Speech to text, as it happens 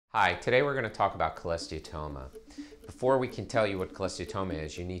Hi, today we're going to talk about cholesteatoma. Before we can tell you what cholesteatoma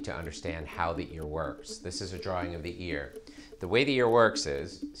is, you need to understand how the ear works. This is a drawing of the ear. The way the ear works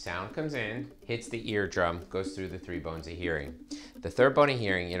is sound comes in, hits the eardrum, goes through the three bones of hearing. The third bone of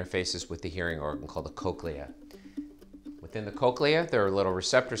hearing interfaces with the hearing organ called the cochlea. Within the cochlea, there are little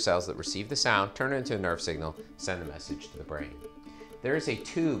receptor cells that receive the sound, turn it into a nerve signal, send the message to the brain. There is a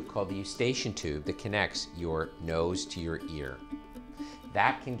tube called the eustachian tube that connects your nose to your ear.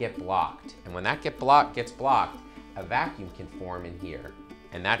 That can get blocked, and when that gets blocked, a vacuum can form in here,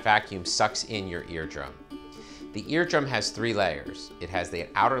 and that vacuum sucks in your eardrum. The eardrum has three layers. It has the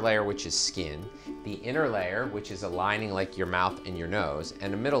outer layer, which is skin, the inner layer, which is a lining like your mouth and your nose,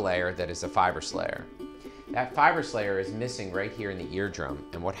 and a middle layer that is a fibrous layer. That fibrous layer is missing right here in the eardrum,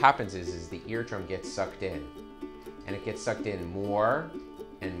 and what happens is the eardrum gets sucked in, and it gets sucked in more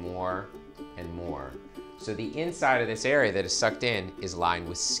and more and more. So the inside of this area that is sucked in is lined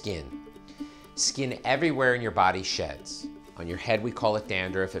with skin. Skin everywhere in your body sheds. On your head we call it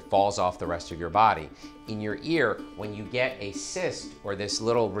dandruff. It falls off the rest of your body. In your ear, when you get a cyst or this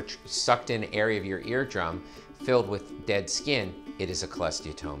little sucked in area of your eardrum filled with dead skin, it is a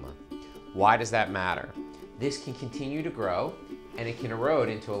cholesteatoma. Why does that matter? This can continue to grow and it can erode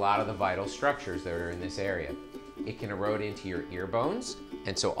into a lot of the vital structures that are in this area. It can erode into your ear bones,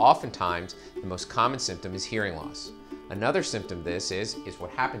 and so oftentimes the most common symptom is hearing loss. Another symptom of this is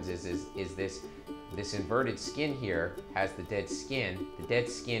what happens is this inverted skin here has the dead skin. The dead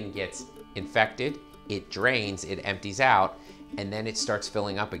skin gets infected, it drains, it empties out, and then it starts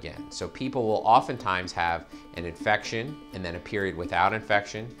filling up again. So people will oftentimes have an infection and then a period without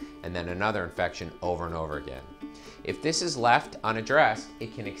infection and then another infection over and over again. If this is left unaddressed,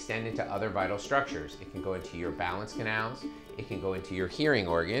 it can extend into other vital structures. It can go into your balance canals, it can go into your hearing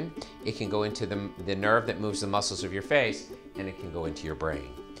organ, it can go into the nerve that moves the muscles of your face, and it can go into your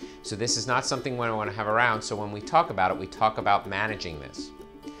brain. So this is not something we want to have around, so when we talk about it, we talk about managing this.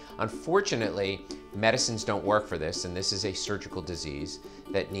 Unfortunately, medicines don't work for this, and this is a surgical disease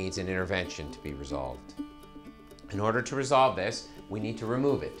that needs an intervention to be resolved. In order to resolve this, we need to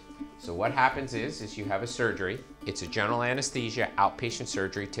remove it. So what happens is you have a surgery. It's a general anesthesia, outpatient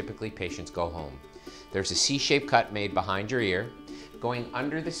surgery. Typically, patients go home. There's a C-shaped cut made behind your ear. Going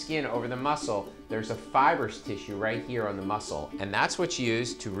under the skin over the muscle, there's a fibrous tissue right here on the muscle, and that's what's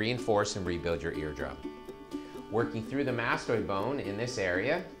used to reinforce and rebuild your eardrum. Working through the mastoid bone in this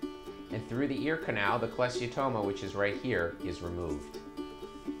area, and through the ear canal, the cholesteatoma, which is right here, is removed.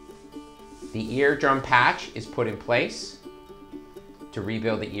 The eardrum patch is put in place to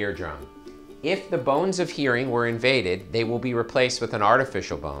rebuild the eardrum. If the bones of hearing were invaded, they will be replaced with an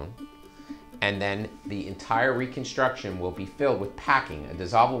artificial bone, and then the entire reconstruction will be filled with packing. A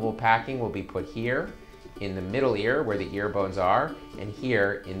dissolvable packing will be put here in the middle ear where the ear bones are, and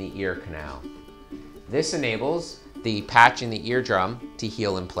here in the ear canal. This enables the patch in the eardrum to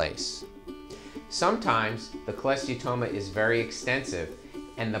heal in place. Sometimes the cholesteatoma is very extensive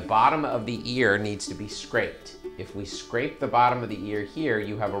and the bottom of the ear needs to be scraped. If we scrape the bottom of the ear here,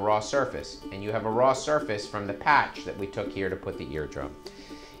 you have a raw surface, and you have a raw surface from the patch that we took here to put the eardrum.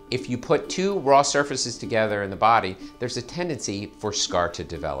 If you put two raw surfaces together in the body, there's a tendency for scar to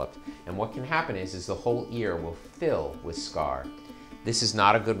develop. And what can happen is the whole ear will fill with scar. This is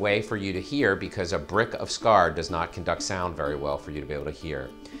not a good way for you to hear because a brick of scar does not conduct sound very well for you to be able to hear.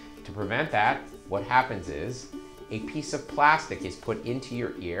 To prevent that, what happens is a piece of plastic is put into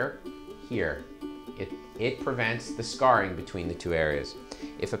your ear here. It prevents the scarring between the two areas.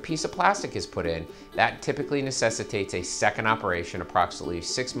 If a piece of plastic is put in, that typically necessitates a second operation approximately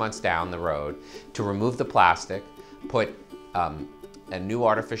 6 months down the road to remove the plastic, put a new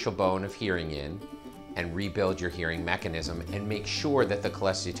artificial bone of hearing in, and rebuild your hearing mechanism and make sure that the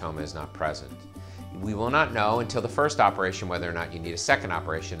cholesteatoma is not present. We will not know until the first operation whether or not you need a second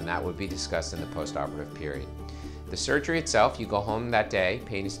operation, and that would be discussed in the postoperative period. The surgery itself, you go home that day.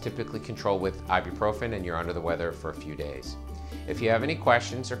 Pain is typically controlled with ibuprofen and you're under the weather for a few days. If you have any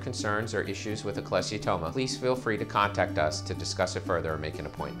questions or concerns or issues with a cholesteatoma, please feel free to contact us to discuss it further or make an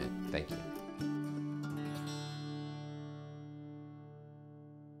appointment. Thank you.